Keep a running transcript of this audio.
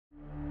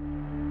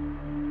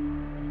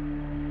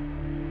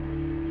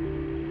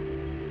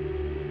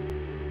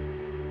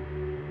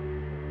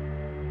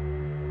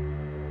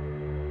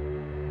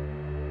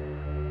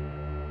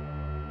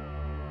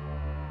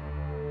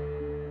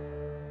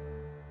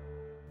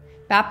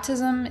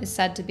Baptism is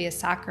said to be a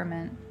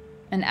sacrament,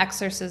 an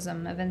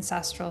exorcism of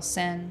ancestral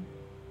sin.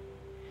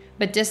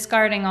 But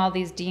discarding all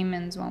these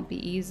demons won't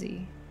be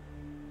easy.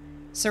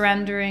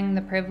 Surrendering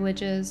the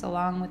privileges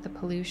along with the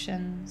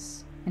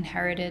pollutions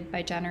inherited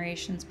by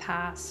generations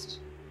past,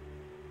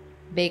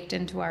 baked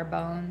into our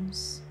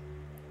bones.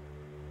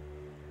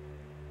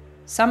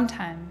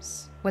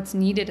 Sometimes what's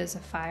needed is a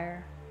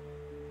fire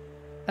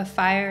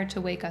to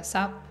wake us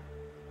up,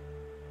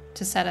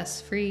 to set us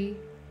free,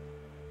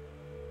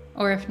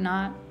 or if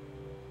not,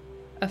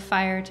 a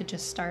fire to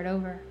just start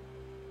over.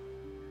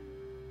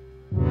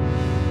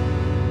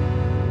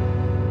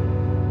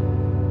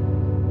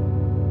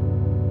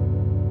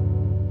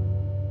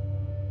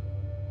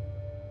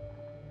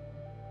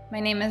 My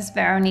name is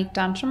Veronique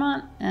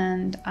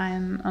and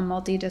I'm a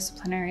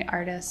multidisciplinary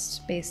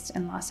artist based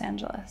in Los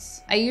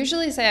Angeles. I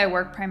usually say I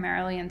work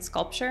primarily in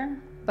sculpture,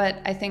 but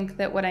I think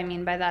that what I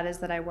mean by that is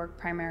that I work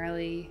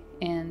primarily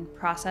in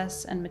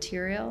process and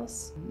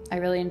materials. I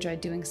really enjoy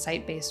doing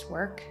site-based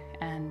work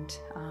and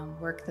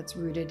work that's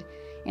rooted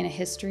in a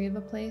history of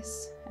a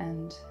place.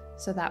 And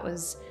so that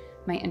was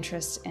my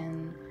interest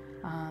in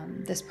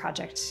this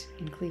project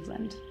in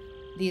Cleveland.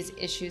 These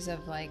issues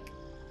of like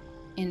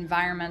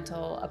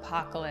environmental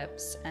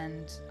apocalypse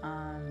and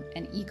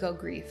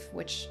eco-grief,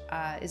 which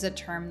is a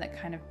term that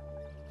kind of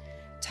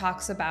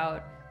talks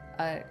about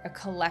a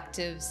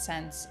collective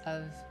sense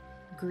of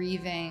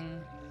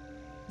grieving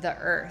the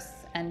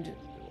earth and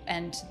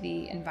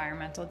the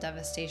environmental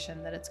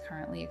devastation that it's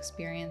currently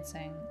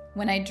experiencing.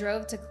 When I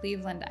drove to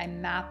Cleveland, I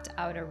mapped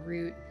out a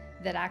route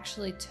that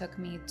actually took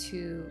me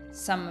to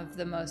some of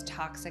the most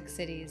toxic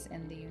cities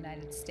in the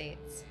United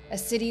States. A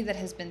city that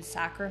has been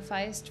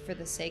sacrificed for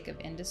the sake of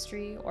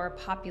industry, or a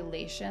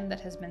population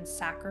that has been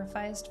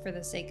sacrificed for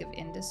the sake of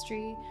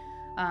industry.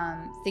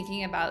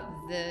 Thinking about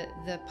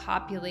the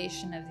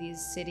population of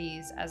these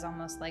cities as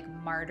almost like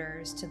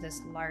martyrs to this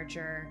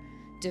larger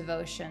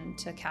devotion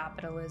to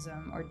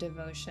capitalism or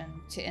devotion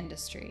to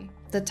industry.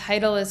 The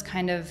title is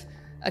kind of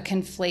a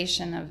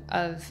conflation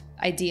of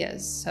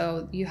ideas.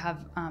 So you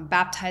have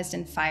baptized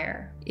in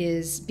fire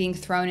is being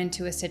thrown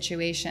into a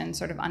situation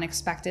sort of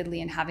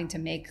unexpectedly and having to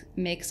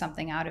make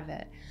something out of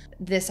it.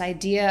 This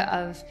idea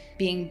of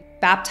being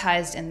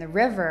baptized in the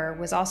river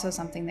was also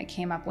something that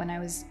came up when I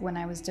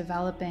was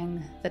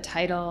developing the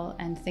title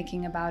and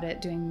thinking about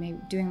it,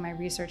 doing my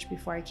research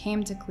before I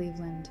came to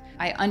Cleveland.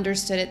 I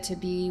understood it to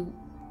be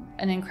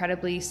an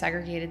incredibly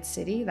segregated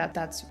city.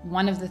 That's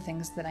one of the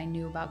things that I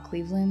knew about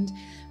Cleveland.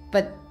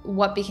 But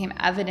what became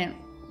evident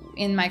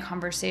in my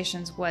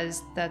conversations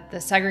was that the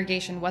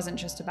segregation wasn't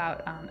just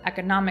about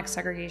economic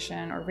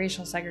segregation or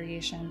racial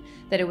segregation,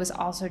 that it was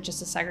also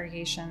just a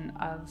segregation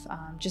of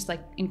just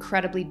like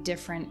incredibly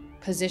different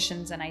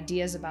positions and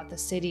ideas about the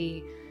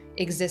city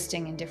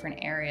existing in different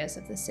areas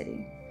of the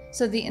city.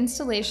 So the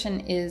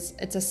installation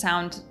it's a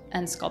sound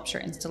and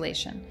sculpture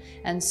installation.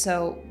 And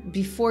so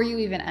before you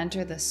even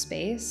enter the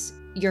space,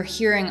 you're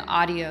hearing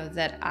audio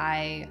that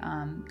I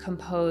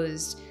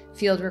composed,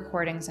 field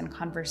recordings and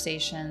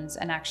conversations,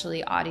 and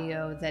actually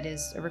audio that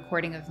is a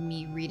recording of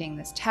me reading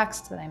this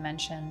text that I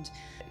mentioned,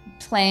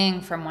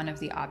 playing from one of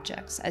the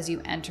objects as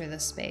you enter the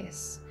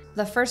space.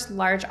 The first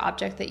large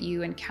object that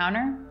you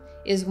encounter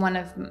is one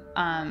of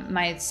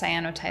my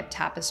cyanotype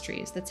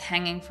tapestries that's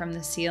hanging from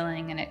the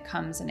ceiling, and it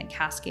comes and it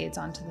cascades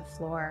onto the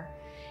floor.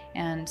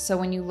 And so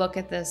when you look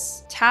at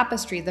this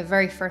tapestry, the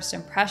very first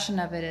impression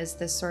of it is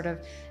this sort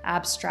of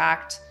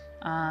abstract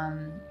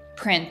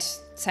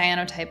print,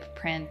 cyanotype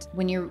print.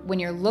 When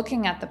you're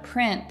looking at the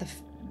print,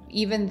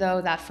 even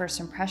though that first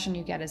impression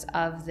you get is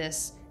of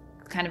this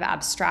kind of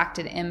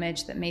abstracted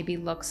image that maybe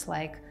looks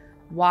like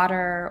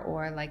water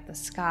or like the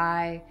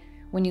sky,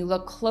 when you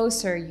look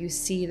closer, you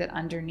see that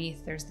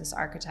underneath there's this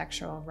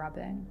architectural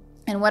rubbing.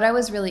 And what I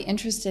was really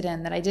interested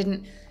in that I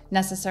didn't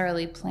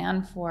necessarily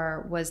plan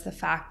for was the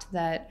fact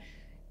that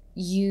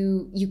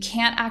you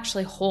can't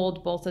actually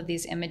hold both of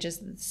these images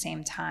at the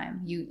same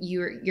time.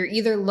 You're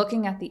either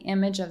looking at the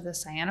image of the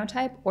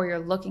cyanotype or you're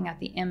looking at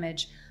the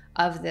image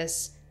of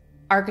this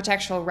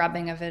architectural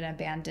rubbing of an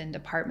abandoned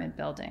apartment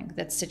building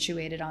that's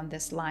situated on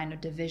this line of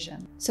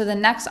division. So the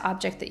next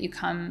object that you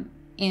come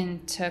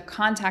into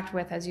contact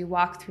with as you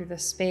walk through the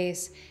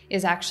space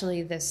is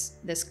actually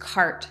this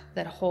cart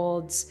that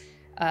holds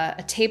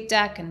a tape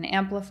deck and an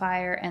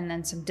amplifier and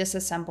then some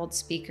disassembled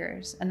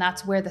speakers, and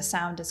that's where the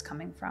sound is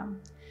coming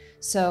from.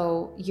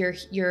 So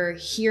you're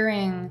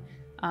hearing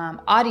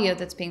audio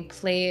that's being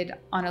played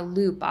on a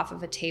loop off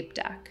of a tape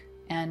deck,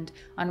 and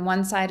on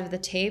one side of the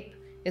tape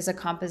is a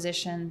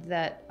composition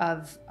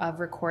of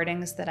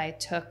recordings that I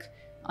took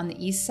on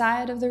the east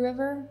side of the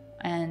river,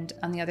 and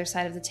on the other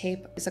side of the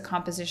tape is a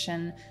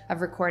composition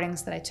of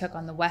recordings that I took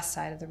on the west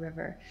side of the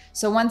river.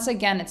 So once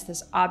again, it's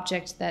this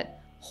object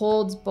that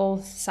holds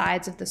both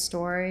sides of the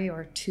story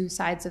or two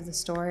sides of the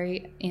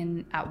story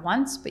in at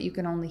once, but you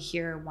can only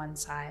hear one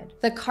side.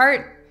 The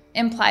cart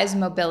implies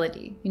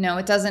mobility.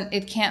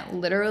 It can't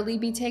literally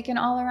be taken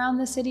all around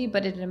the city,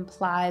 but it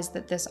implies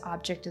that this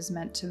object is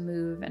meant to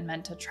move and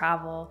meant to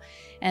travel.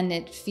 And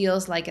it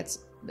feels like it's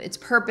its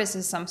purpose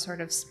is some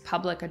sort of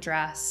public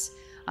address,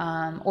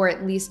 or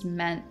at least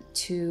meant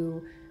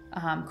to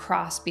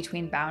cross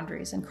between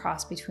boundaries and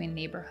cross between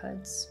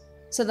neighborhoods.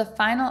 So the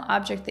final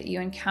object that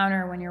you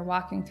encounter when you're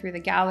walking through the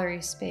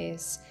gallery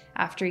space,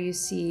 after you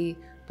see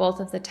both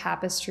of the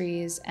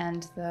tapestries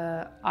and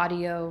the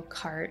audio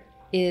cart,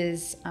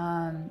 is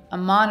a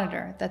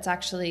monitor that's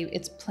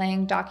it's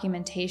playing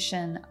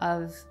documentation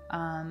of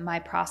my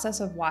process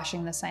of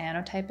washing the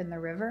cyanotype in the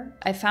river.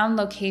 I found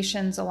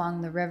locations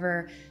along the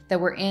river that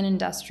were in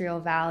Industrial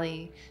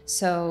Valley.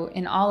 So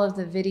in all of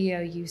the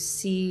video, you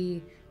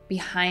see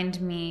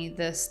behind me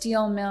the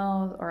steel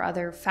mill or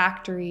other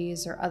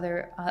factories or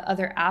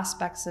other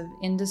aspects of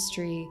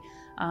industry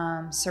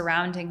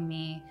surrounding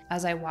me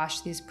as I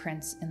wash these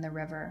prints in the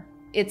river.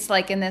 It's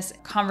like in this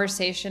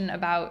conversation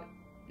about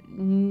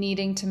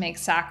needing to make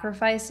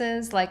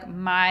sacrifices, like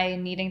my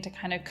needing to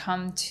kind of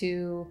come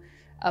to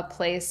a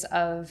place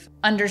of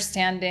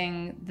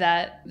understanding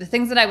that the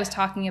things that I was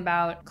talking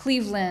about,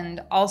 Cleveland,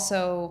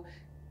 also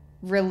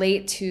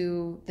relate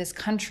to this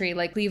country.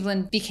 Like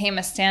Cleveland became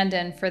a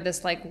stand-in for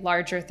this like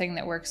larger thing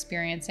that we're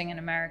experiencing in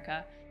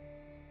America.